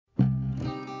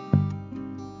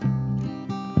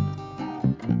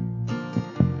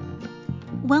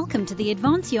Welcome to the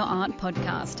Advance Your Art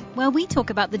podcast, where we talk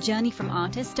about the journey from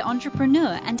artist to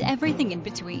entrepreneur and everything in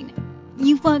between.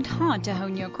 You've worked hard to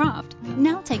hone your craft.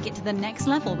 Now take it to the next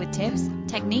level with tips,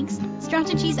 techniques,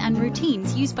 strategies, and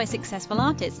routines used by successful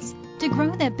artists to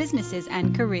grow their businesses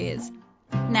and careers.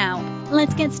 Now,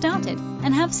 let's get started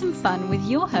and have some fun with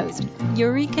your host,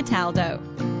 Yuri Cataldo.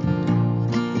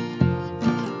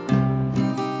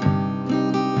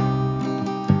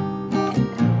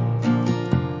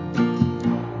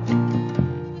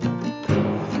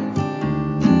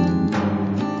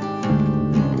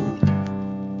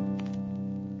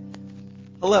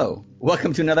 Hello,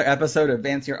 welcome to another episode of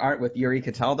Advance Your Art with Yuri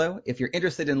Cataldo. If you're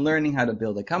interested in learning how to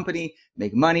build a company,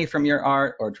 make money from your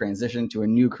art, or transition to a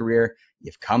new career,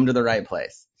 you've come to the right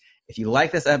place. If you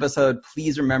like this episode,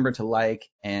 please remember to like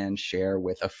and share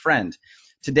with a friend.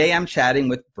 Today I'm chatting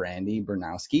with Brandy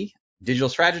Bernowski, digital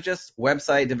strategist,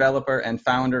 website developer, and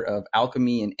founder of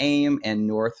Alchemy and AIM and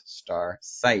North Star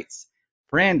Sites.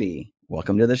 Brandy,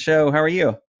 welcome to the show. How are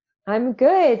you? I'm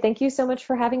good. Thank you so much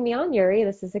for having me on, Yuri.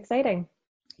 This is exciting.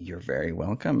 You're very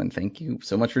welcome, and thank you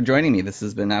so much for joining me. This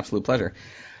has been an absolute pleasure.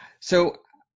 So,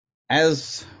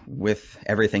 as with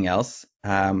everything else,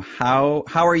 how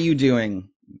are you doing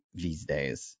these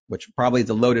days? Which probably is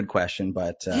a loaded question,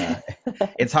 but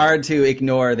it's hard to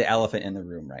ignore the elephant in the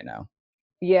room right now.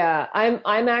 Yeah,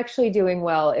 I'm actually doing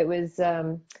well. It was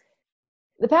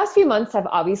the past few months have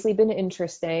obviously been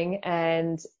interesting,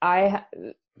 and I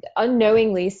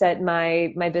unknowingly set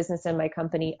my business and my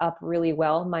company up really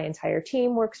well. My entire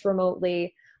team works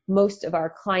remotely. Most of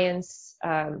our clients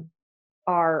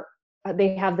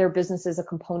they have their business as a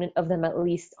component of them, at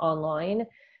least online.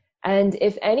 And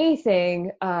if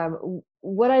anything,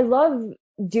 what I love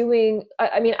doing,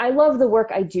 I love the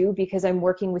work I do because I'm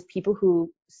working with people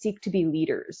who seek to be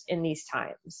leaders in these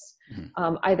times,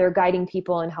 either guiding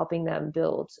people and helping them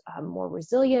build more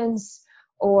resilience,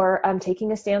 or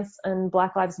taking a stance on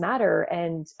Black Lives Matter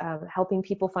and helping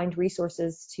people find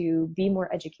resources to be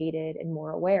more educated and more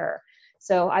aware.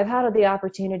 So I've had the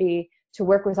opportunity to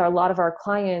work with a lot of our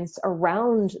clients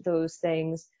around those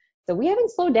things. So we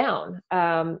haven't slowed down,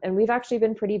 and we've actually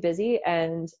been pretty busy,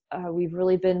 and we've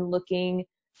really been looking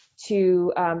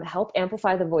to help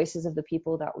amplify the voices of the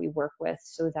people that we work with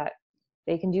so that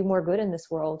they can do more good in this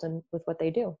world and with what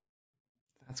they do.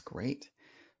 That's great.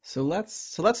 So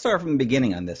let's start from the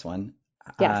beginning on this one.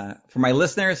 Yes. For my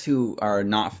listeners who are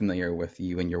not familiar with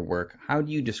you and your work, how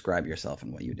do you describe yourself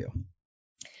and what you do?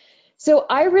 So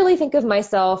I really think of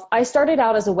myself, I started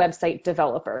out as a website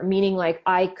developer, meaning like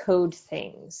I code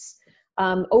things.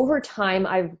 Over time,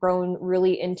 I've grown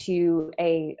really into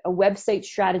a website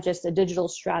strategist, a digital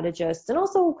strategist, and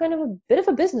also kind of a bit of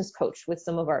a business coach with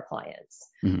some of our clients.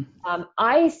 Mm-hmm.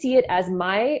 I see it as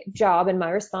my job and my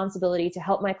responsibility to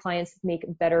help my clients make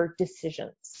better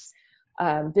decisions,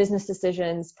 business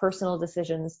decisions, personal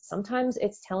decisions. Sometimes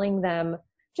it's telling them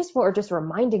or just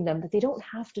reminding them that they don't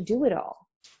have to do it all.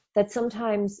 That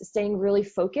sometimes staying really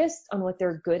focused on what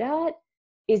they're good at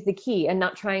is the key, and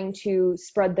not trying to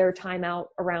spread their time out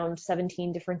around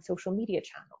 17 different social media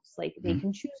channels. Like they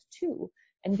can choose two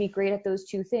and be great at those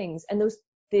two things. And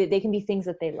they can be things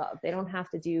that they love. They don't have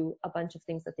to do a bunch of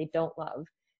things that they don't love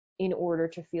in order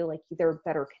to feel like they're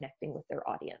better connecting with their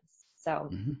audience. So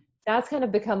that's kind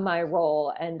of become my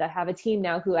role. And I have a team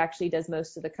now who actually does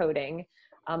most of the coding.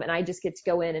 And I just get to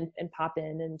go in and pop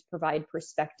in and provide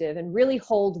perspective and really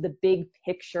hold the big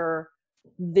picture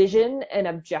vision and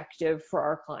objective for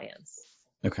our clients.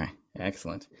 Okay,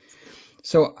 excellent.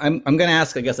 So I'm going to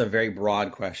ask, I guess, a very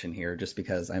broad question here, just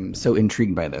because I'm so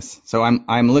intrigued by this. So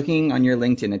I'm looking on your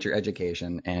LinkedIn at your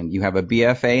education, and you have a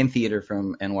BFA in theater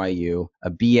from NYU,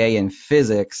 a BA in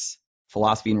physics,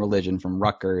 philosophy and religion from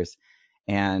Rutgers,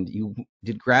 and you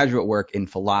did graduate work in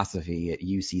philosophy at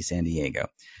UC San Diego.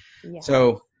 Yeah.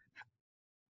 So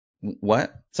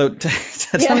what? So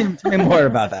tell me more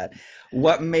about that.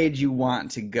 What made you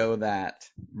want to go that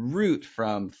route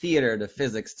from theater to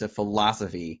physics to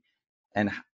philosophy, and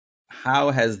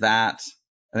how has that,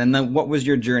 and then what was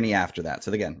your journey after that?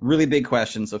 So again, really big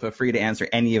question, so feel free to answer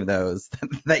any of those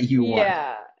that you want.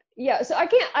 Yeah. So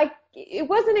it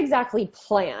wasn't exactly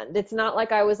planned. It's not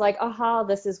like I was like, aha,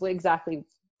 this is what exactly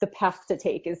the path to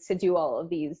take is to do all of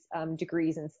these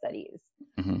degrees and studies.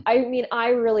 Mm-hmm. I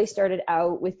really started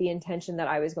out with the intention that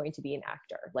I was going to be an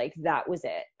actor. Like that was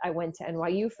it. I went to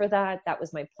NYU for that. That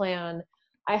was my plan.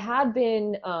 I had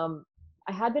been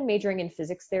majoring in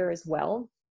physics there as well.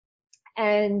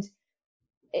 And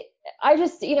I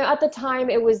just, at the time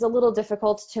it was a little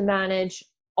difficult to manage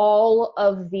all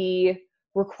of the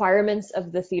requirements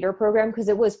of the theater program because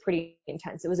it was pretty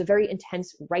intense. It was a very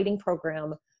intense writing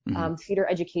program, theater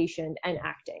education and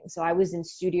acting. So I was in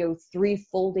studio 3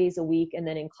 full days a week and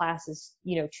then in classes,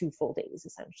 2 full days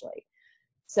essentially.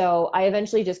 So I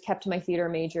eventually just kept my theater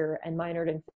major and minored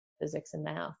in physics and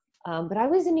math. But I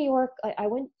was in New York. I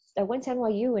went to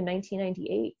NYU in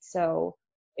 1998. So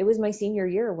it was my senior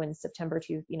year when September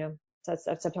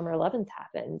 11th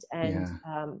happened. And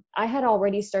I had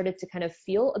already started to kind of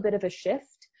feel a bit of a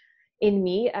shift in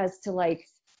me as to like,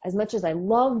 as much as I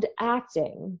loved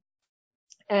acting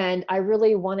and I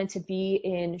really wanted to be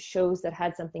in shows that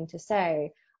had something to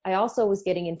say, I also was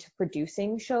getting into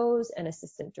producing shows and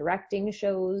assistant directing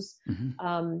shows,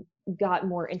 got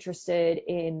more interested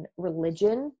in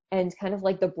religion and kind of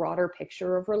like the broader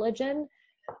picture of religion.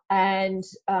 And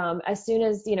as soon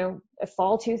as,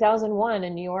 fall 2001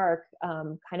 in New York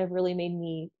kind of really made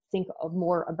me think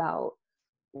more about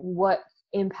what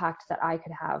impact that I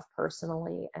could have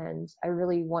personally. And I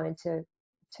really wanted to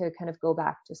kind of go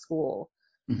back to school.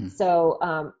 So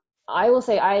I will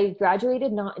say I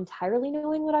graduated not entirely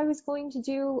knowing what I was going to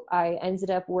do. I ended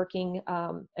up working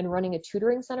and running a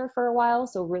tutoring center for a while.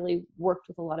 So really worked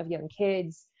with a lot of young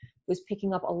kids, was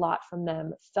picking up a lot from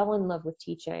them, fell in love with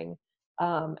teaching.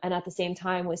 And at the same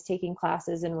time was taking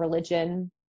classes in religion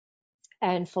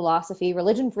and philosophy.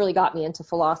 Religion really got me into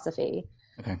philosophy.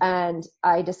 Okay. And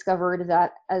I discovered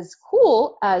that as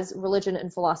cool as religion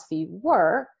and philosophy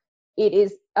were, it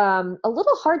is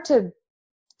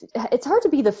it's hard to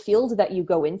be the field that you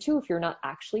go into if you're not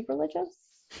actually religious.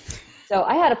 So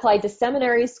I had applied to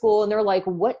seminary school and they're like,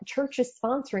 what church is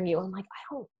sponsoring you? I'm like,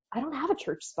 I don't have a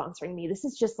church sponsoring me. This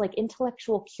is just like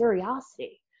intellectual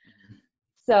curiosity.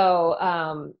 So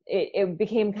it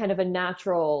became kind of a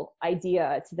natural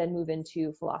idea to then move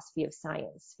into philosophy of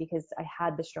science because I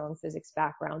had the strong physics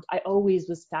background. I always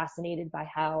was fascinated by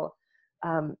how,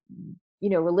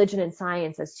 religion and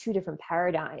science as 2 different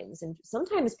paradigms and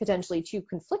sometimes potentially 2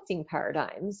 conflicting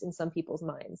paradigms in some people's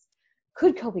minds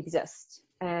could coexist.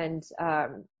 And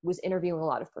was interviewing a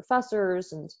lot of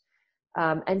professors and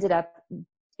ended up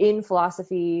in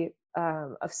philosophy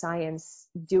of science,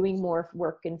 doing more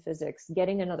work in physics,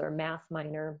 getting another math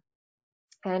minor.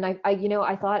 And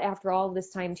I thought after all this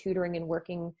time tutoring and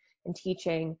working and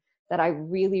teaching that I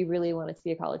really, really wanted to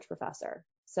be a college professor.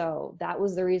 So that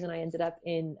was the reason I ended up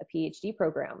in a PhD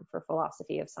program for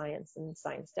philosophy of science and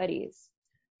science studies.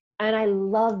 And I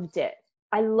loved it.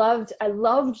 I loved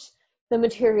the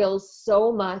materials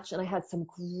so much. And I had some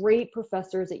great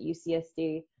professors at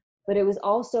UCSD, but it was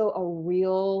also a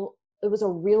real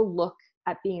look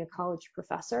at being a college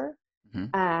professor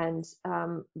and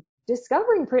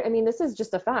discovering, this is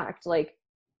just a fact. Like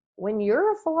when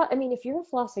you're if you're a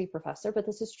philosophy professor, but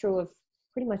this is true of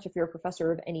pretty much if you're a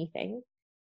professor of anything,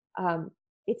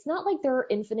 it's not like there are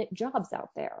infinite jobs out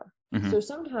there. So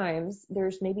sometimes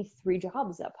there's maybe 3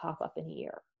 jobs that pop up in a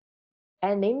year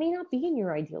and they may not be in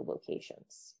your ideal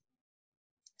locations.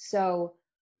 So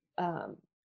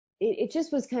it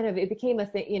just was it became a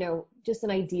thing, just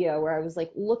an idea where I was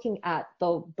like looking at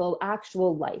the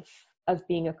actual life of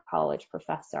being a college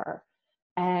professor.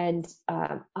 And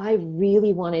I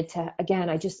really wanted to, again,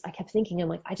 I kept thinking, I'm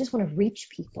like, I just want to reach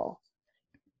people.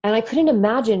 And I couldn't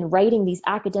imagine writing these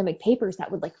academic papers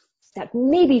that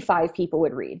maybe 5 people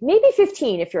would read, maybe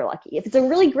 15 if you're lucky. If it's a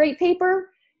really great paper,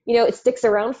 it sticks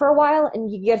around for a while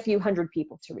and you get a few hundred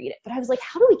people to read it. But I was like,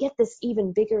 how do we get this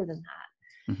even bigger than that?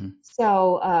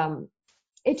 So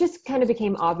it just kind of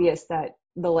became obvious that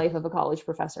the life of a college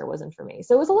professor wasn't for me.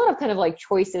 So it was a lot of kind of like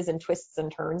choices and twists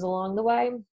and turns along the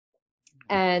way.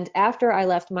 And after I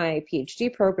left my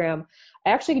PhD program,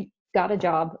 I actually got a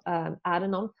job at a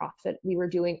nonprofit. We were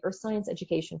doing earth science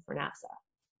education for NASA.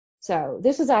 So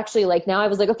this was actually like, now I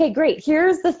was like, okay, great.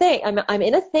 Here's the thing. I'm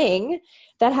in a thing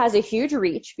that has a huge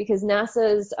reach because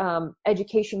NASA's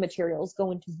education materials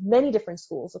go into many different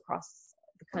schools across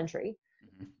the country.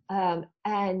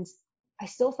 And I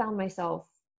still found myself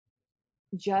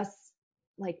just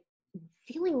like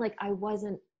feeling like I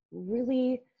wasn't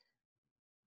really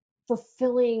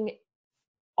fulfilling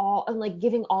all and like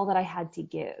giving all that I had to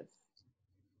give.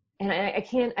 And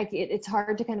it's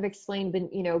hard to kind of explain,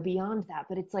 but beyond that,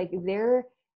 but it's like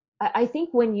I think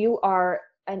when you are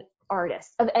an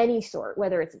artist of any sort,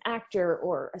 whether it's an actor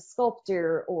or a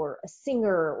sculptor or a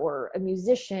singer or a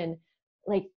musician,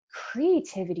 like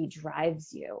creativity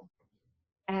drives you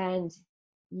and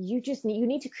you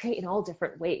need to create in all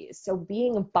different ways. So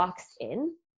being boxed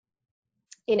in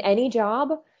any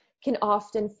job can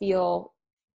often feel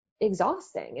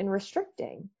exhausting and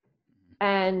restricting.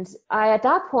 And at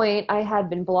that point, I had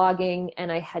been blogging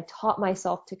and I had taught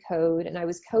myself to code and I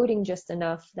was coding just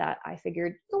enough that I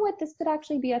figured, you know what, this could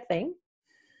actually be a thing.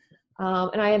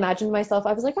 And I imagined myself,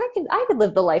 I was like, I could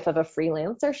live the life of a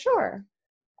freelancer, sure.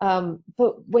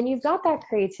 But when you've got that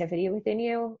creativity within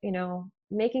you,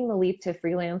 making the leap to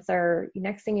freelancer,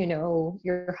 next thing you know,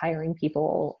 you're hiring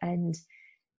people and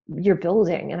you're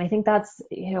building. And I think that's,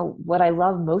 what I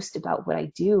love most about what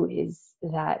I do is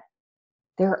that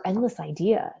there are endless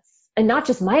ideas. And not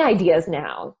just my ideas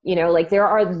now, like there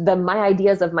are my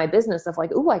ideas of my business of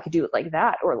like, oh, I could do it like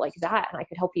that or like that, and I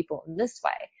could help people in this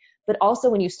way. But also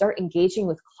when you start engaging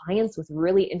with clients with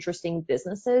really interesting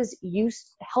businesses, you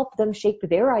help them shape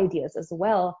their ideas as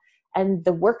well, and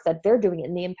the work that they're doing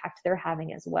and the impact they're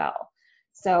having as well.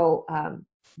 So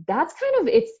that's kind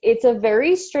of, it's a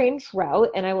very strange route.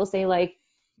 And I will say, like,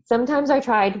 sometimes I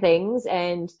tried things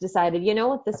and decided,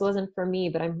 what, this wasn't for me,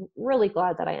 but I'm really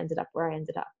glad that I ended up where I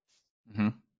ended up. Hmm.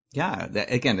 Yeah,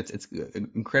 again, it's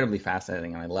incredibly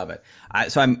fascinating, and I love it.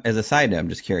 So I'm, as a side note, I'm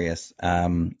just curious.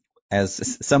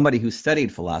 As somebody who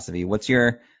studied philosophy, what's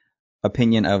your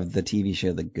opinion of the TV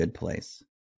show The Good Place?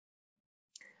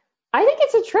 I think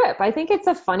it's a trip. I think it's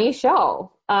a funny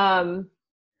show. I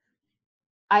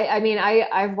mean,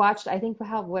 I've watched, I think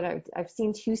I've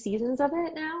seen 2 seasons of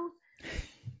it now.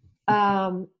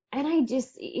 And I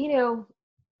just,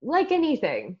 like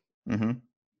anything, Hmm.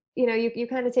 you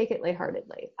kind of take it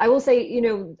lightheartedly. I will say,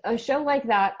 a show like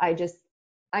that,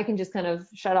 I can just kind of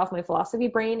shut off my philosophy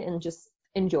brain and just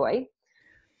enjoy.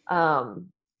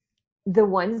 Um, the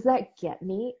ones that get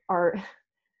me are,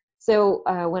 so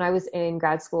when I was in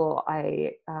grad school,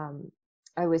 I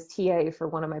was TA for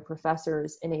one of my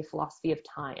professors in a philosophy of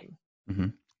time Hmm.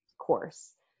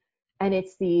 course, and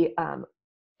it's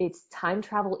time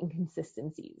travel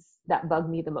inconsistencies that bug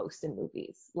me the most in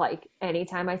movies. Like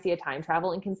anytime I see a time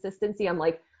travel inconsistency, I'm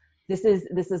like, this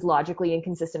is logically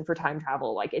inconsistent for time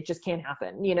travel. Like it just can't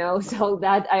happen, So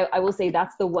that I will say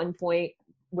that's the one point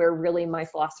where really my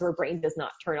philosopher brain does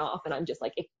not turn off, and I'm just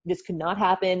like, this could not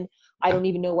happen. I don't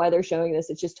even know why they're showing this.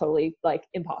 It's just totally like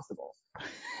impossible.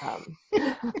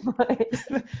 But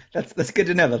That's good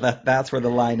to know that's where the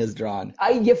line is drawn. for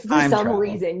Time some travel.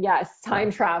 reason, yes, Yeah.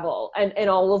 time travel and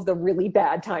all of the really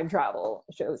bad time travel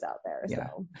shows out there. Yeah.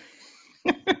 So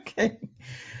Okay.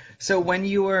 So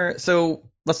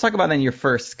let's talk about then your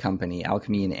first company,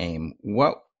 Alchemy and Aim.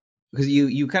 Because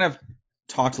you kind of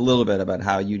talked a little bit about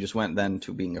how you just went then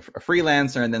to being a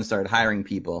freelancer and then started hiring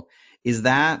people. Was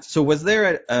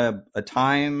there a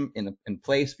time in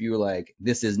place where you were like,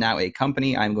 this is now a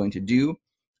company I'm going to do?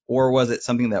 Or was it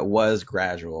something that was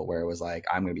gradual where it was like,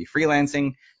 I'm going to be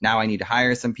freelancing. Now I need to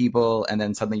hire some people. And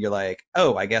then suddenly you're like,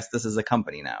 oh, I guess this is a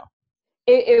company now.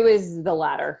 it was the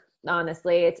latter.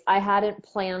 Honestly, I hadn't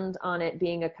planned on it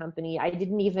being a company. I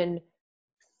didn't even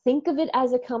think of it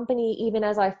as a company even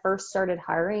as I first started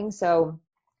hiring. So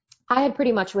I had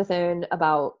pretty much within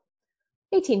about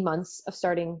 18 months of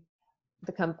starting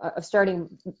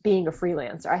being a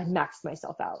freelancer, I had maxed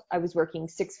myself out. I was working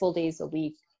 6 full days a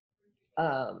week,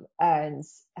 and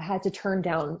had to turn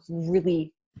down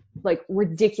really like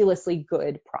ridiculously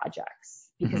good projects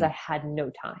because Hmm. I had no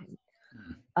time.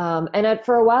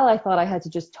 For a while, I thought I had to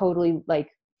just totally like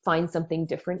find something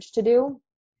different to do,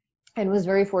 and was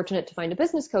very fortunate to find a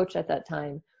business coach at that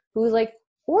time who was like,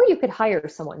 or you could hire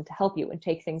someone to help you and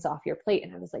take things off your plate.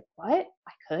 And I was like, what?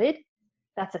 I could?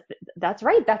 That's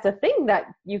right. That's a thing that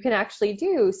you can actually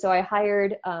do. So I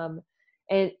hired an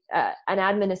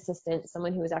admin assistant,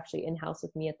 someone who was actually in house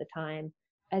with me at the time.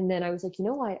 And then I was like,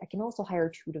 I can also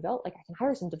hire I can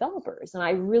hire some developers. And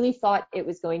I really thought it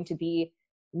was going to be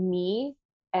me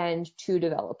and 2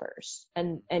 developers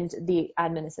and the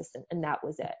admin assistant, and that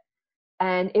was it.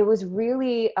 And it was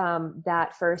really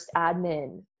that first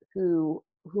admin who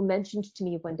mentioned to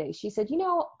me one day. She said,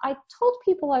 I told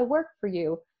people I work for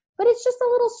you, but it's just a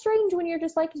little strange when you're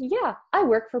just like, yeah, I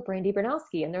work for Brandy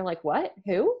Bernowski. And they're like, what?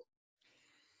 Who?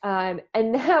 And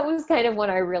that was kind of when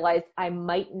I realized I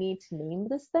might need to name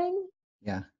this thing.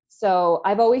 Yeah. So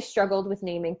I've always struggled with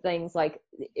naming things. Like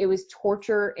it was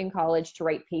torture in college to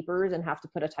write papers and have to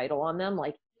put a title on them.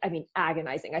 Like, I mean,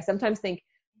 agonizing. I sometimes think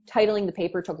titling the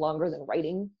paper took longer than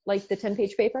writing like the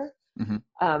 10-page paper,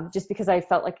 Hmm. just because I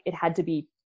felt like it had to be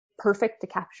perfect to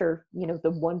capture,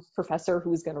 the one professor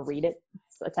who was going to read it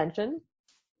attention.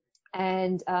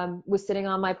 And was sitting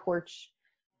on my porch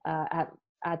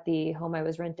at the home I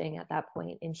was renting at that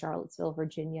point in Charlottesville,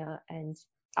 Virginia, and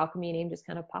Alchemy name just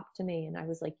kind of popped to me, and I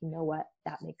was like, you know what,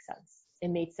 that makes sense. It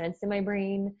made sense in my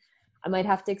brain. I might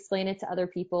have to explain it to other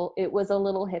people. It was a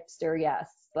little hipster,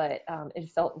 yes, but it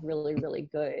felt really, really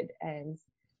good, and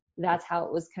that's how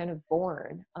it was kind of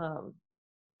born.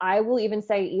 I will even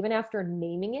say, even after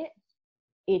naming it,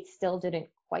 it still didn't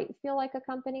quite feel like a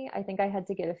company. I think I had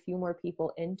to get a few more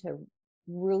people in to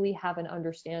really have an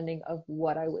understanding of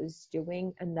what I was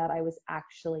doing, and that I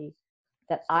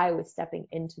was stepping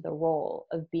into the role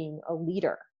of being a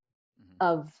leader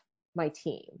of my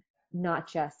team,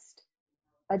 not just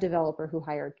a developer who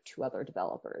hired 2 other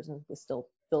developers and was still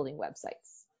building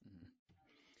websites.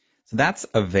 So that's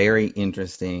a very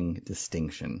interesting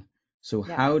distinction. So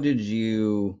Yeah. how did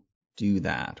you do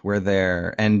that? Were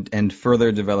there and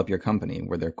further develop your company?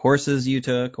 Were there courses you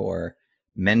took or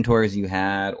mentors you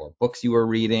had or books you were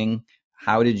reading?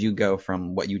 How did you go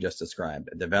from what you just described,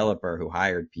 a developer who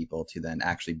hired people, to then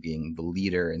actually being the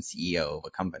leader and CEO of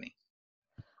a company?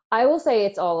 I will say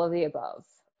it's all of the above.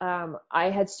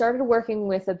 I had started working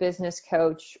with a business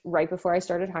coach right before I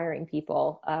started hiring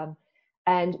people.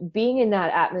 And being in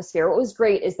that atmosphere, what was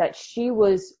great is that she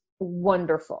was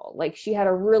wonderful. Like, she had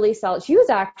a really solid, she was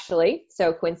actually,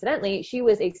 so coincidentally, she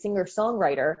was a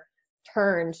singer-songwriter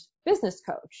turned business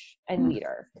coach and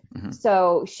leader. Mm-hmm.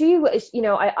 So she was,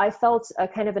 I felt a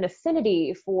kind of an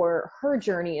affinity for her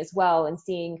journey as well, and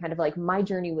seeing kind of like my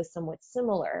journey was somewhat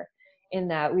similar, in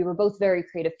that we were both very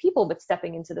creative people, but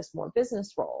stepping into this more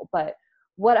business role. But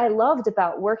what I loved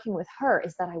about working with her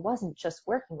is that I wasn't just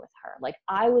working with her. Like,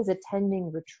 I was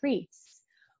attending retreats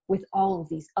with all of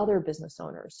these other business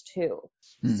owners too.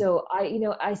 So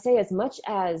I say, as much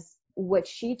as what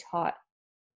she taught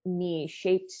me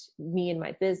shaped me and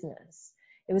my business,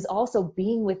 it was also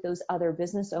being with those other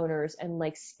business owners and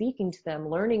like speaking to them,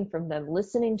 learning from them,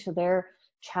 listening to their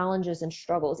challenges and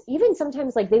struggles. Even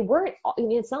sometimes, like,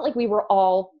 it's not like we were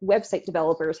all website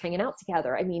developers hanging out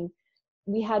together. I mean,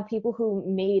 we had people who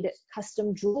made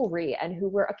custom jewelry and who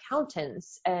were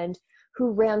accountants and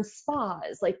who ran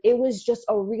spas. Like, it was just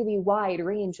a really wide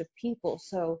range of people.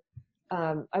 So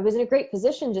I was in a great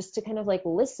position just to kind of like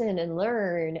listen and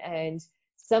learn. And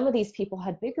some of these people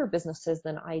had bigger businesses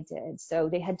than I did, so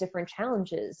they had different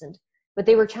challenges, but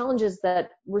they were challenges that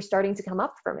were starting to come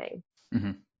up for me.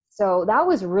 Mm-hmm. So that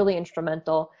was really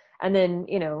instrumental. And then,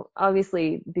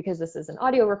 obviously, because this is an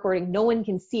audio recording, no one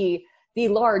can see the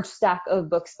large stack of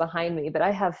books behind me, but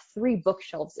I have 3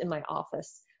 bookshelves in my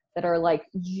office that are like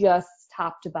just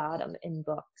top to bottom in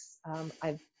books.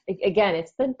 Again,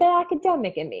 it's the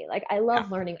academic in me. Like, I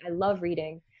love learning. I love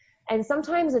reading. And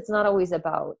sometimes it's not always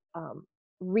about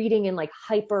reading and like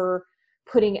hyper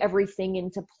putting everything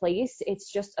into place.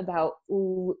 It's just about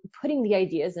putting the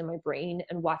ideas in my brain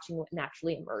and watching what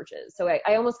naturally emerges. So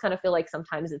I almost kind of feel like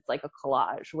sometimes it's like a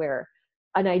collage where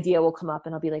an idea will come up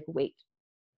and I'll be like, wait,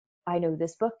 I know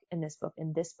this book and this book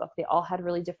and this book. They all had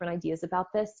really different ideas about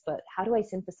this, but how do I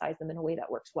synthesize them in a way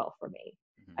that works well for me?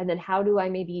 And then how do I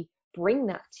maybe bring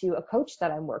that to a coach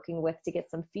that I'm working with to get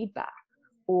some feedback,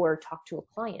 or talk to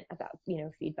a client about,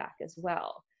 feedback as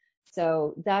well.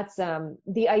 So that's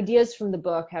the ideas from the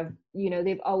book have,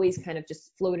 they've always kind of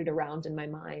just floated around in my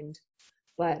mind.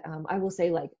 But I will say,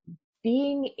 like,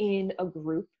 being in a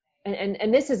group,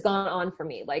 and this has gone on for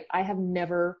me. Like, I have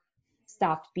never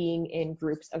stopped being in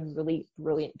groups of really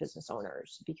brilliant business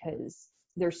owners, because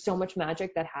there's so much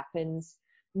magic that happens,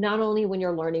 not only when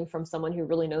you're learning from someone who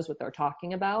really knows what they're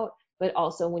talking about, but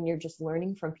also when you're just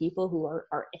learning from people who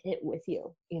are in it with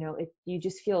you. You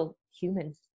just feel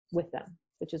human with them,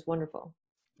 which is wonderful.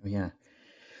 Yeah.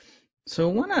 So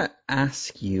I want to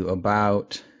ask you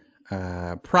about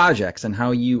projects and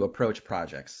how you approach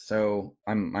projects. So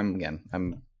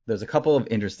there's a couple of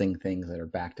interesting things that are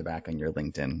back to back on your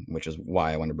LinkedIn, which is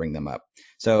why I want to bring them up.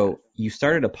 So you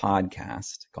started a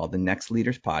podcast called the Next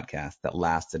Leaders Podcast that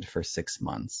lasted for 6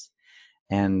 months.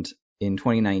 And in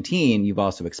 2019, you've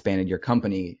also expanded your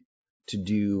company to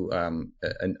do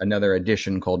another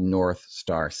edition called North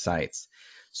Star Sites.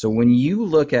 So when you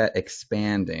look at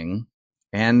expanding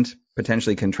and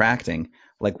potentially contracting,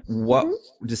 like, what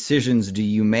decisions do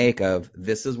you make of,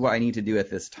 this is what I need to do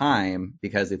at this time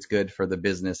because it's good for the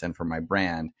business and for my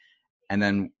brand? And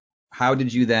then how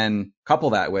did you then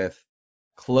couple that with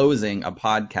closing a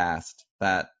podcast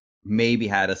that maybe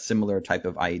had a similar type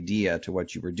of idea to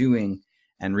what you were doing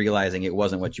and realizing it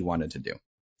wasn't what you wanted to do,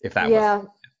 if that was?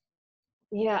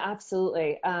 Yeah,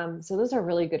 absolutely. So those are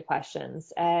really good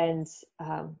questions. And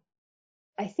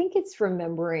I think it's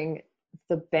remembering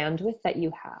the bandwidth that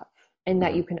you have and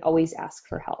that you can always ask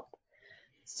for help.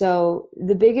 So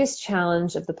the biggest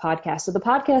challenge of the podcast, so the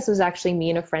podcast was actually me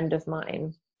and a friend of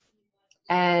mine.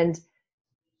 And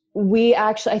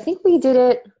I think we did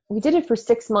it for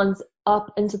 6 months,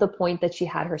 up into the point that she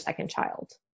had her second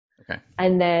child. Okay.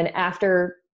 And then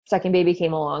after second baby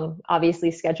came along, obviously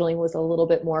scheduling was a little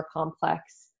bit more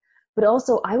complex, but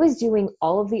also I was doing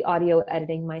all of the audio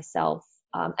editing myself,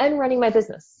 and running my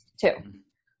business too.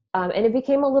 And it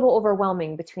became a little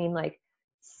overwhelming between like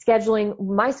scheduling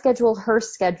my schedule, her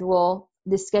schedule,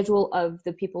 the schedule of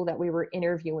the people that we were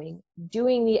interviewing,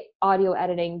 doing the audio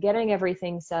editing, getting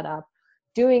everything set up,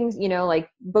 doing, like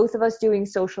both of us doing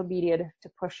social media to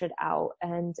push it out.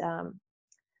 And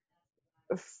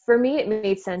for me, it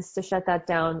made sense to shut that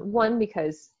down. One,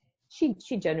 because she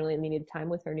genuinely needed time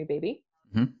with her new baby,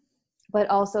 but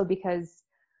also because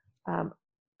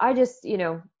I just,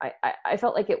 I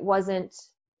felt like it wasn't,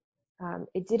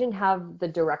 it didn't have the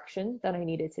direction that I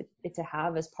needed it to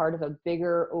have as part of a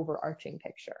bigger overarching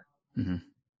picture. And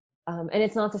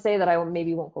it's not to say that I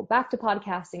maybe won't go back to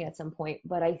podcasting at some point,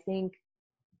 but I think,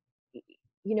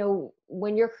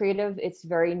 when you're creative, it's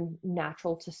very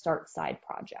natural to start side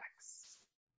projects.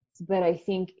 But I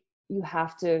think you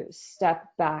have to step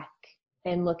back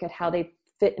and look at how they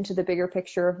fit into the bigger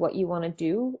picture of what you want to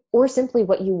do, or simply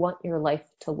what you want your life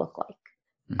to look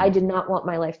like. I did not want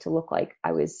my life to look like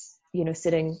I was,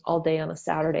 sitting all day on a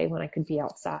Saturday when I could be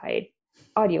outside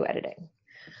audio editing.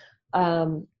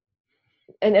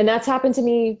 And that's happened to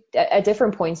me at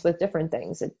different points with different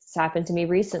things. It's happened to me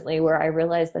recently where I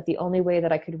realized that the only way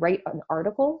that I could write an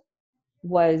article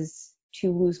was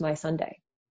to lose my Sunday,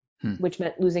 which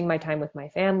meant losing my time with my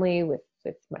family, with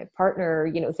my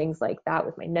partner, things like that,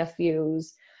 with my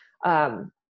nephews,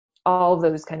 all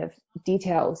those kind of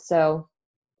details. So,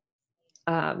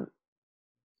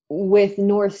 with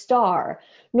North Star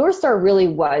really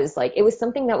was like, it was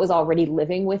something that was already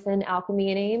living within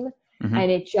Alchemy and AIM.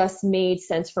 And it just made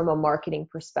sense from a marketing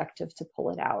perspective to pull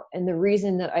it out. And the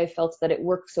reason that I felt that it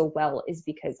worked so well is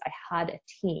because I had a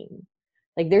team.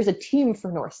 Like, there's a team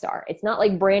for North Star. It's not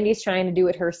like Brandy's trying to do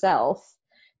it herself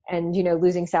and,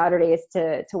 losing Saturdays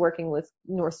to working with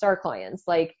North Star clients.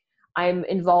 Like, I'm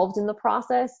involved in the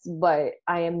process, but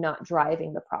I am not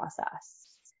driving the process.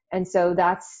 And so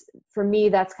that's, for me,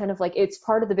 that's kind of like, it's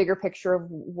part of the bigger picture of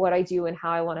what I do and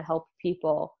how I want to help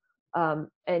people.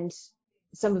 And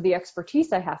some of the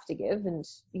expertise I have to give, and,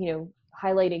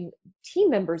 highlighting team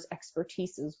members'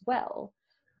 expertise as well.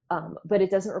 But it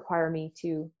doesn't require me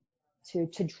to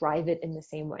drive it in the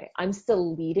same way. I'm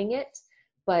still leading it,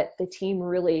 but the team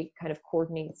really kind of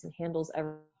coordinates and handles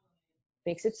everything,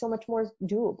 makes it so much more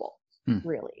doable,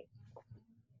 really.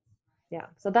 Yeah.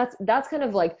 So that's kind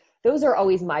of like, those are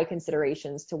always my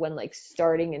considerations to when like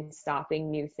starting and stopping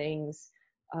new things.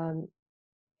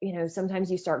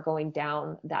 Sometimes you start going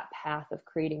down that path of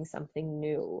creating something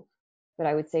new, but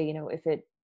I would say,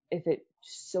 if it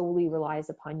solely relies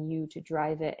upon you to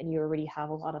drive it and you already have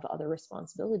a lot of other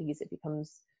responsibilities, it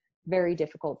becomes very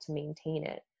difficult to maintain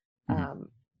it.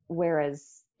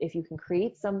 Whereas if you can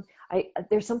create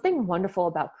there's something wonderful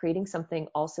about creating something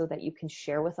also that you can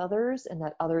share with others and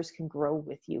that others can grow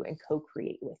with you and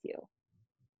co-create with you.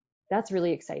 That's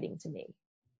really exciting to me.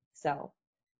 So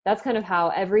that's kind of how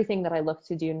everything that I look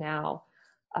to do now,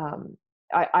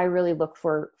 I really look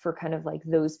for kind of like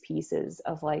those pieces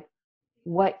of like,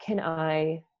 what can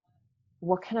I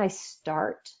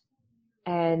start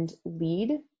and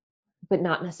lead, but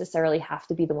not necessarily have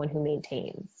to be the one who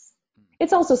maintains.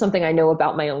 It's also something I know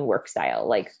about my own work style.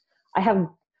 Like, I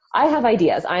have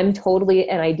ideas. I'm totally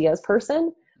an ideas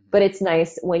person, but it's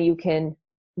nice when you can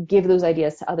give those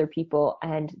ideas to other people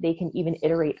and they can even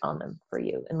iterate on them for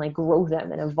you and like grow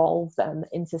them and evolve them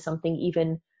into something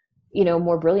even,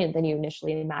 more brilliant than you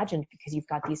initially imagined, because you've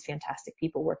got these fantastic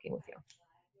people working with you.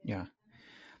 Yeah.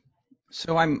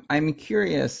 So I'm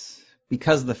curious,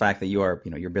 because of the fact that you are,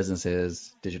 your business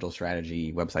is digital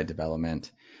strategy, website development.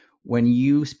 When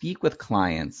you speak with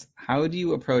clients, how do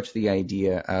you approach the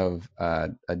idea of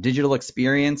a digital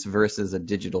experience versus a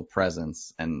digital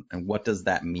presence, and what does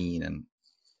that mean? And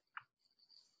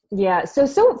yeah,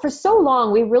 so for so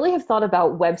long, we really have thought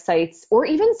about websites or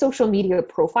even social media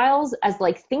profiles as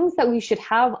like things that we should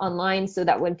have online so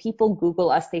that when people Google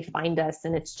us, they find us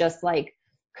and it's just like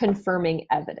confirming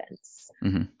evidence.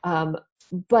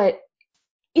 But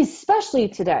especially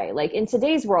today, like in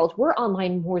today's world, we're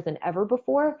online more than ever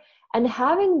before, and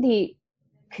having the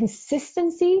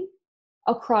consistency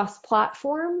across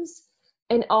platforms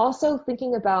and also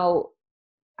thinking about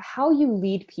how you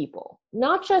lead people,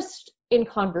 not just in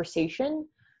conversation,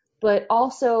 but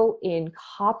also in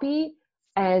copy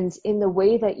and in the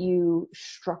way that you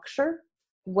structure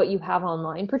what you have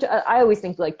online. I always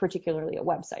think like particularly a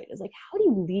website is like, how do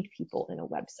you lead people in a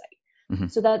website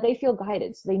so that they feel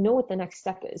guided, so they know what the next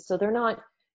step is, so they're not,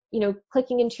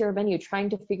 clicking into your menu, trying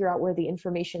to figure out where the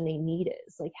information they need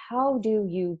is. Like, how do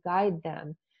you guide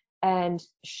them and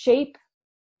shape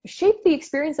the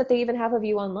experience that they even have of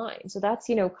you online? So that's,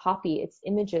 copy, it's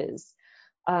images,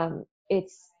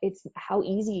 it's how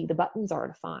easy the buttons are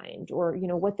to find, or,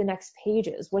 what the next page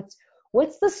is,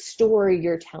 what's the story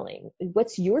you're telling,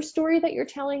 what's your story that you're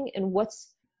telling, and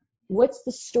what's what's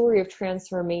the story of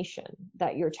transformation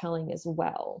that you're telling as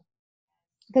well?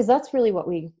 Because that's really what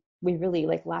we really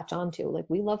like latch onto. Like,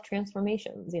 we love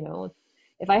transformations, you know.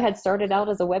 If I had started out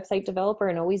as a website developer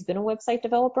and always been a website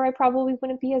developer, I probably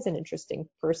wouldn't be as an interesting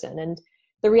person. And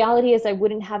the reality is I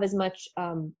wouldn't have as much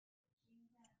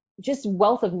just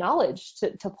wealth of knowledge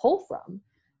to pull from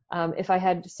if I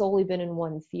had solely been in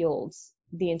one field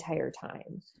the entire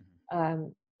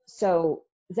time. So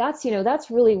that's, you know,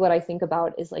 that's really what I think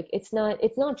about, is like, it's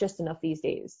not just enough these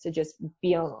days to just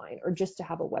be online or just to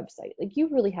have a website. Like, you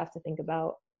really have to think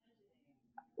about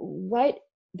what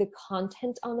the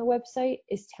content on the website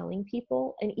is telling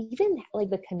people, and even like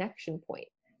the connection point.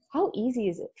 How easy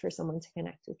is it for someone to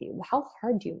connect with you? How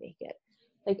hard do you make it?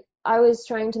 Like, I was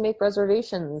trying to make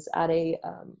reservations at a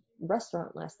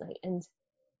restaurant last night, and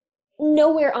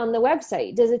nowhere on the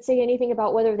website does it say anything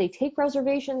about whether they take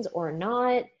reservations or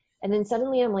not. And then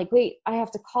suddenly I'm like, wait, I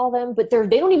have to call them, but they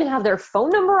don't even have their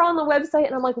phone number on the website.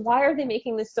 And I'm like, why are they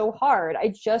making this so hard? I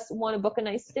just want to book a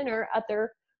nice dinner at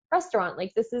their restaurant.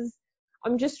 Like,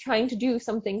 I'm just trying to do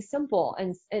something simple,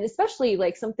 and especially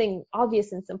like something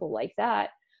obvious and simple like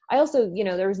that. I also, you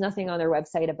know, there was nothing on their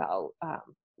website about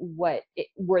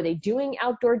were they doing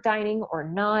outdoor dining or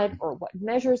not, or what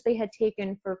measures they had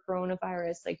taken for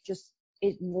coronavirus. Like, just,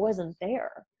 it wasn't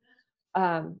there.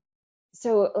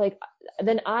 So like,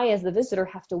 then I, as the visitor,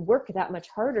 have to work that much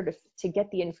harder to get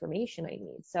the information I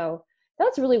need. So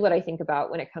that's really what I think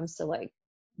about when it comes to like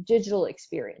digital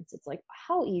experience. It's like,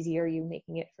 how easy are you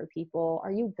making it for people?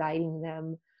 Are you guiding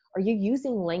them? Are you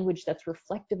using language that's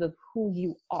reflective of who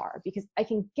you are? Because I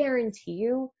can guarantee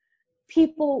you,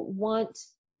 people want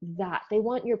that. They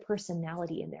want your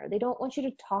personality in there. They don't want you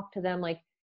to talk to them like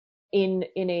in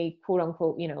a quote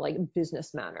unquote, you know, like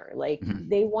business manner. Like,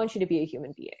 they want you to be a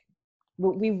human being.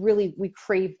 But we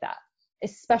crave that,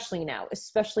 especially now,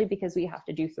 especially because we have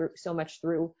to do so much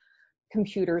through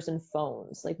computers and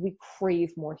phones. Like, we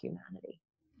crave more humanity.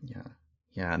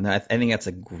 Yeah, and I think that's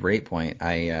a great point.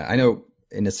 I know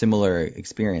in a similar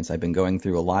experience, I've been going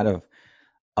through a lot of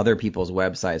other people's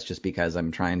websites just because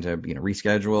I'm trying to, you know,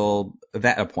 reschedule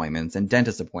vet appointments and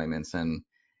dentist appointments and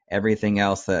everything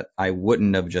else that I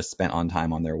wouldn't have just spent on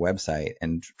time on their website,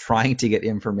 and trying to get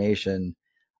information,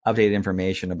 updated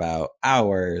information about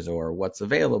hours or what's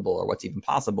available or what's even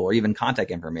possible, or even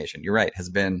contact information. You're right, has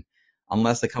been,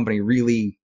 unless the company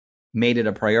really made it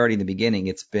a priority in the beginning,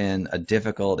 it's been a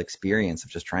difficult experience of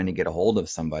just trying to get a hold of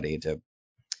somebody to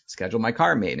schedule my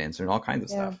car maintenance and all kinds of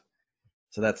stuff.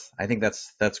 So I think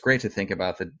that's great to think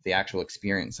about the actual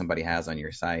experience somebody has on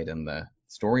your site and the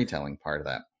storytelling part of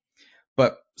that.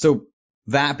 But so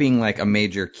that being like a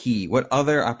major key, what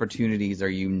other opportunities are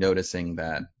you noticing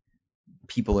that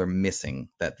people are missing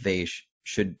that they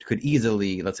could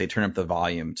easily, let's say, turn up the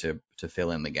volume to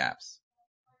fill in the gaps?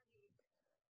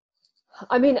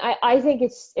 I mean, I think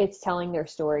it's telling their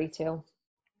story too.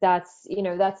 That's, you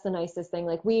know, that's the nicest thing.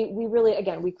 Like, we really,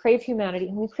 again, we crave humanity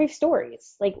and we crave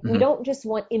stories. Like, we don't just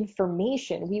want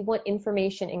information. We want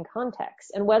information in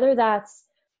context. And whether that's,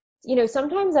 you know,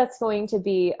 sometimes that's going to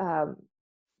be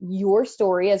your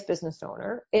story as business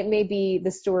owner. It may be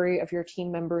the story of your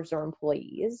team members or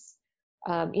employees.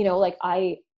 You know, like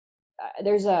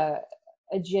there's a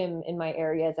gym in my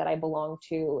area that I belong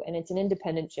to, and it's an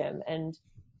independent gym, and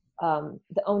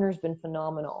the owner's been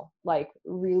phenomenal, like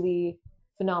really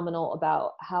phenomenal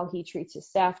about how he treats his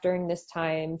staff during this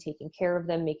time, taking care of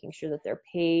them, making sure that they're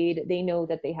paid. They know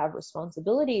that they have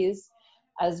responsibilities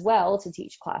as well to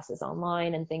teach classes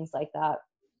online and things like that.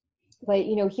 But,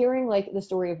 you know, hearing like the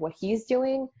story of what he's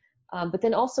doing, but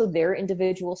then also their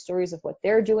individual stories of what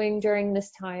they're doing during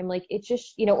this time, like, it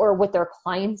just, you know, or what their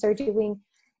clients are doing,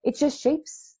 it just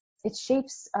shapes,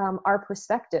 our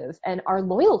perspective and our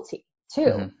loyalty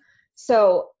too.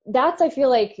 So that's, I feel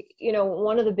like, you know,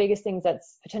 one of the biggest things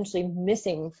that's potentially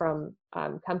missing from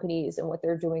companies and what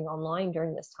they're doing online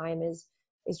during this time is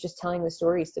just telling the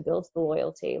stories to build the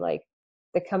loyalty. Like,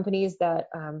 the companies that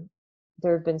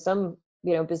there have been some,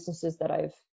 you know, businesses that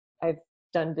I've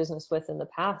done business with in the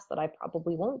past that I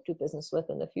probably won't do business with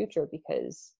in the future,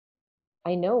 because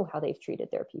I know how they've treated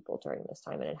their people during this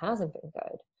time, and it hasn't been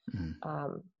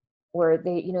good. Where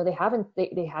they, you know, they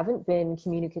haven't been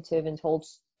communicative and told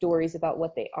stories about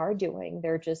what they are doing.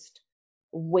 They're just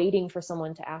waiting for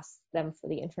someone to ask them for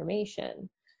the information.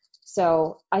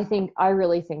 So I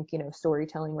really think, you know,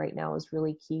 storytelling right now is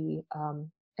really key.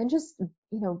 And just,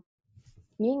 you know,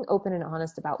 being open and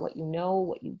honest about what you know,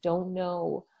 what you don't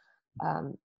know,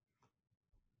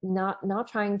 not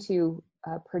trying to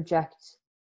project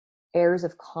airs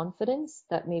of confidence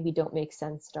that maybe don't make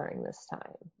sense during this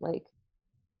time. Like,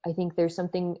 I think there's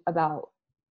something about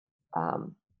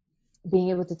being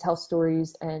able to tell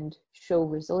stories and show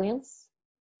resilience,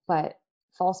 but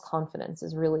false confidence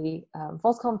is really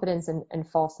false confidence and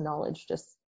false knowledge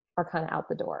just are kind of out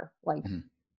the door. Like Mm-hmm.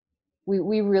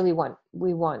 we really want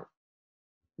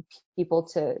people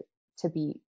to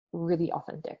be really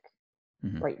authentic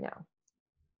Mm-hmm. right now.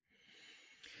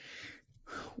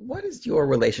 What is your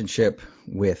relationship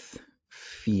with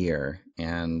fear,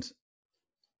 and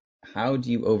how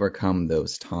do you overcome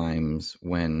those times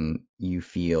when you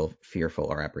feel fearful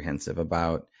or apprehensive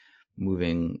about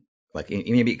moving? Like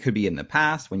maybe it could be in the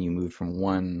past when you moved from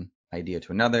one idea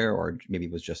to another, or maybe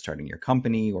it was just starting your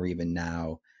company, or even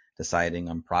now deciding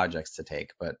on projects to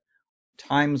take. But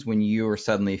times when you're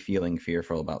suddenly feeling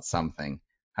fearful about something,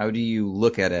 how do you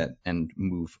look at it and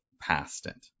move past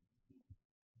it?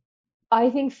 I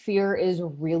think fear is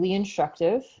really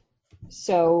instructive.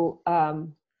 So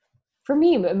for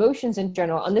me, emotions in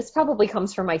general, and this probably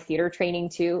comes from my theater training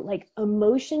too, like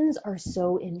emotions are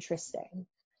so interesting.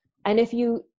 And if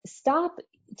you stop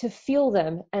to feel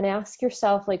them and ask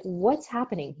yourself, like, what's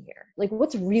happening here? Like,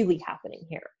 what's really happening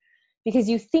here? Because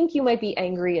you think you might be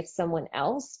angry at someone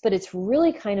else, but it's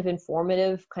really kind of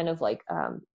informative, kind of like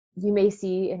you may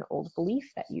see an old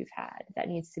belief that you've had that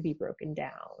needs to be broken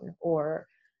down, or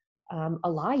a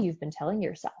lie you've been telling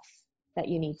yourself that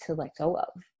you need to let go of.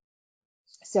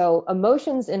 So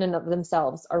emotions in and of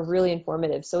themselves are really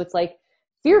informative. So it's like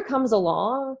fear comes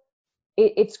along,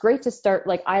 it's great to start,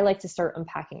 like I like to start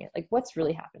unpacking it. Like what's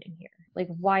really happening here? Like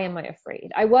why am I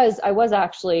afraid? I was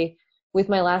actually, with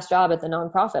my last job at the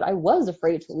nonprofit, I was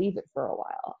afraid to leave it for a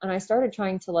while. And I started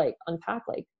trying to like unpack,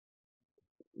 like,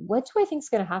 what do I think is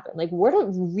going to happen? Like what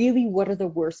are the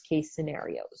worst case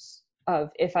scenarios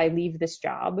of if I leave this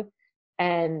job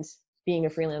and being a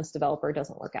freelance developer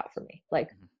doesn't work out for me? Like,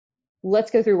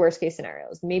 let's go through worst case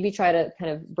scenarios, maybe try to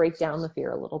kind of break down the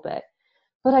fear a little bit.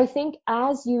 But I think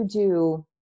as you do,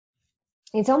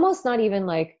 it's almost not even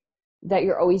like that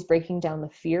you're always breaking down the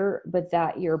fear, but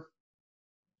that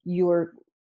you're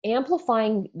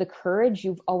amplifying the courage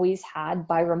you've always had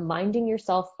by reminding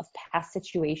yourself of past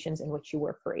situations in which you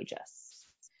were courageous.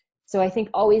 So I think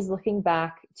always looking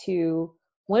back to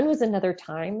when was another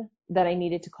time that I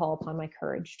needed to call upon my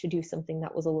courage to do something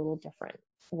that was a little different,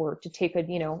 or to take a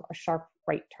sharp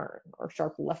right turn or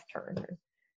sharp left turn, or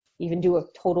even do a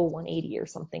total 180 or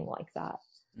something like that.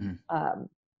 Mm.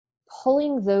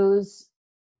 Pulling those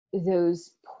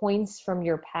points from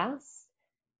your past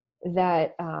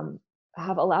that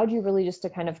have allowed you really just to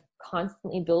kind of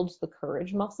constantly build the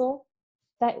courage muscle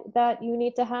that you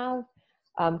need to have,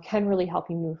 can really help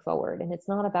you move forward. And it's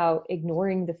not about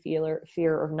ignoring the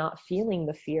fear or not feeling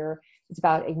the fear. It's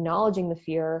about acknowledging the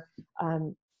fear,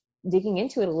 digging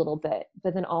into it a little bit,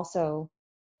 but then also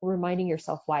reminding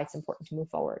yourself why it's important to move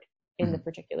forward in the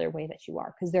particular way that you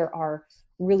are, because there are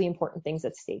really important things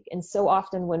at stake. And so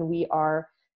often when we are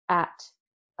at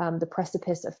the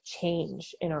precipice of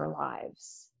change in our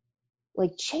lives,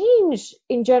 like change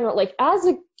in general, like as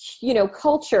a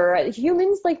culture,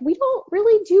 humans, like we don't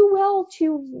really do well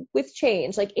with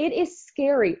change. Like it is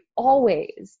scary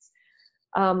always,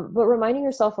 but reminding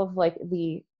yourself of like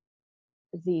the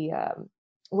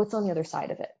what's on the other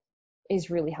side of it is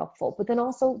really helpful. But then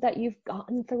also that you've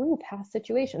gotten through past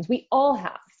situations. We all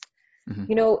have.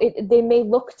 Mm-hmm. They may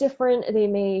look different, they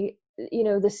may,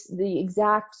 the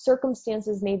exact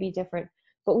circumstances may be different,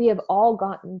 but we have all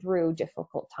gotten through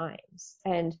difficult times.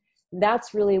 And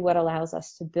that's really what allows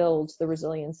us to build the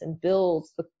resilience and build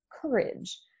the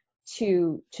courage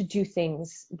to do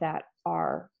things that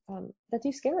are that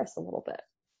do scare us a little bit.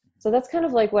 So that's kind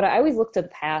of like what I always look to the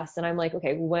past, and I'm like,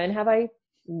 okay,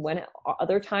 when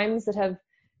other times that have,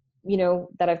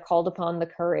 that I've called upon the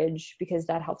courage, because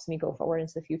that helps me go forward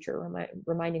into the future,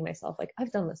 reminding myself, like,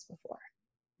 I've done this before.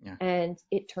 Yeah. And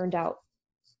it turned out,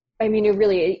 I mean,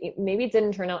 maybe it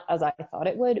didn't turn out as I thought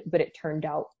it would, but it turned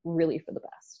out really for the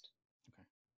best.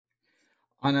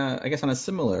 I guess on a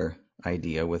similar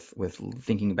idea with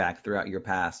thinking back throughout your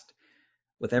past,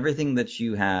 with everything that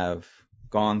you have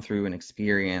gone through and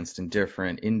experienced in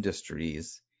different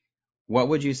industries, what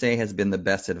would you say has been the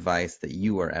best advice that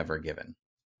you were ever given?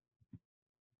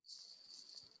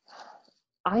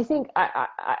 I think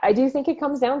I do think it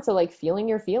comes down to like feeling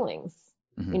your feelings.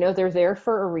 Mm-hmm. They're there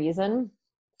for a reason.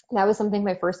 That was something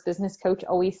my first business coach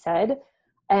always said.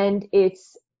 And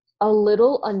it's a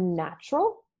little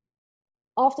unnatural.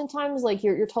 Oftentimes, like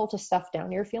you're told to stuff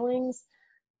down your feelings.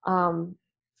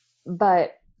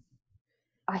 But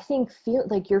I think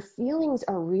like your feelings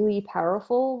are really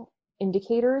powerful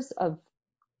indicators of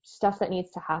stuff that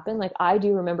needs to happen. Like I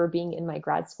do remember being in my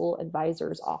grad school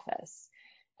advisor's office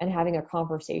and having a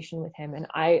conversation with him. And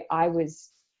I was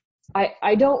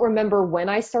I don't remember when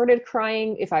I started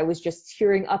crying, if I was just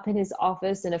tearing up in his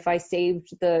office, and if I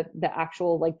saved the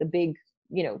actual, like, the big,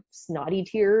 snotty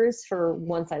tears for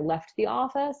once I left the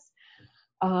office.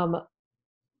 But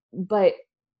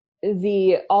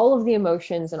all of the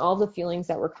emotions and all the feelings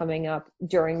that were coming up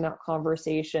during that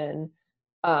conversation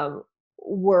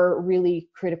were really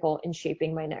critical in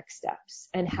shaping my next steps.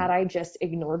 And had I just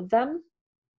ignored them,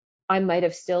 I might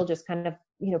have still just kind of,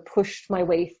 pushed my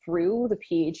way through the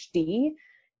PhD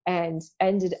and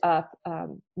ended up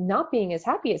not being as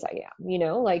happy as I am.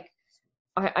 Like,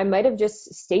 I might have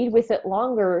just stayed with it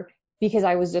longer because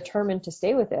I was determined to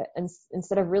stay with it, and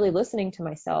instead of really listening to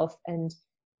myself and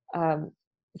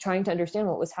trying to understand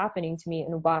what was happening to me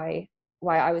and why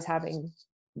I was having,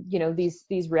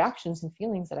 these reactions and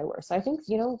feelings that I were. So I think,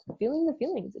 feeling the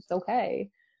feelings, it's okay.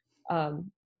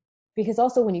 Because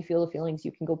also when you feel the feelings,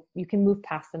 you can move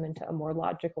past them into a more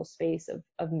logical space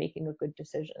of making a good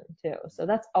decision too. So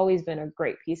that's always been a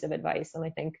great piece of advice. And I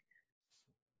think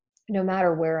no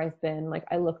matter where I've been, like,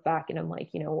 I look back and I'm like,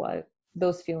 you know what,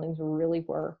 those feelings they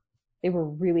were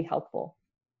really helpful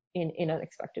in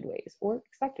unexpected ways or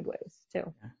expected ways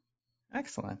too.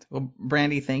 Excellent. Well,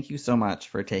 Brandy, thank you so much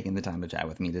for taking the time to chat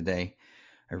with me today.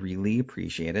 I really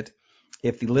appreciate it.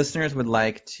 If the listeners would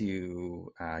like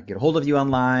to get a hold of you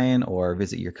online or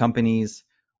visit your companies,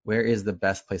 where is the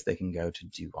best place they can go to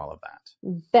do all of that?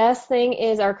 Best thing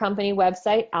is our company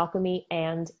website,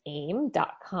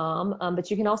 alchemyandaim.com.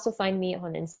 But you can also find me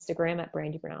on Instagram at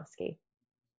Brandy Bronowski.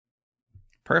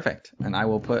 Perfect. And I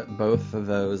will put both of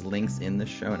those links in the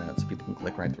show notes so people can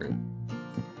click right through.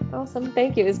 Awesome.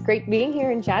 Thank you. It was great being here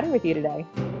and chatting with you today.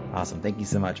 Awesome. Thank you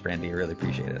so much, Brandy. I really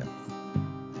appreciate it.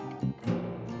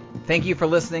 Thank you for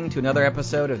listening to another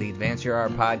episode of the Advance Your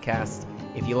Art podcast.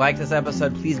 If you like this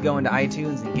episode, please go into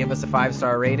iTunes and give us a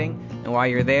 5-star rating. And while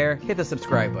you're there, hit the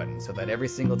subscribe button so that every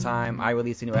single time I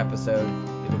release a new episode,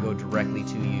 it will go directly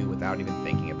to you without even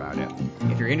thinking about it.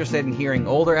 If you're interested in hearing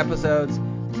older episodes,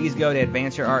 please go to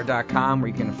advanceyourart.com where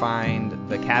you can find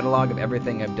the catalog of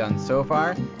everything I've done so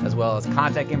far, as well as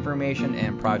contact information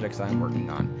and projects I'm working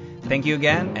on. Thank you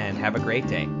again, and have a great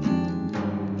day.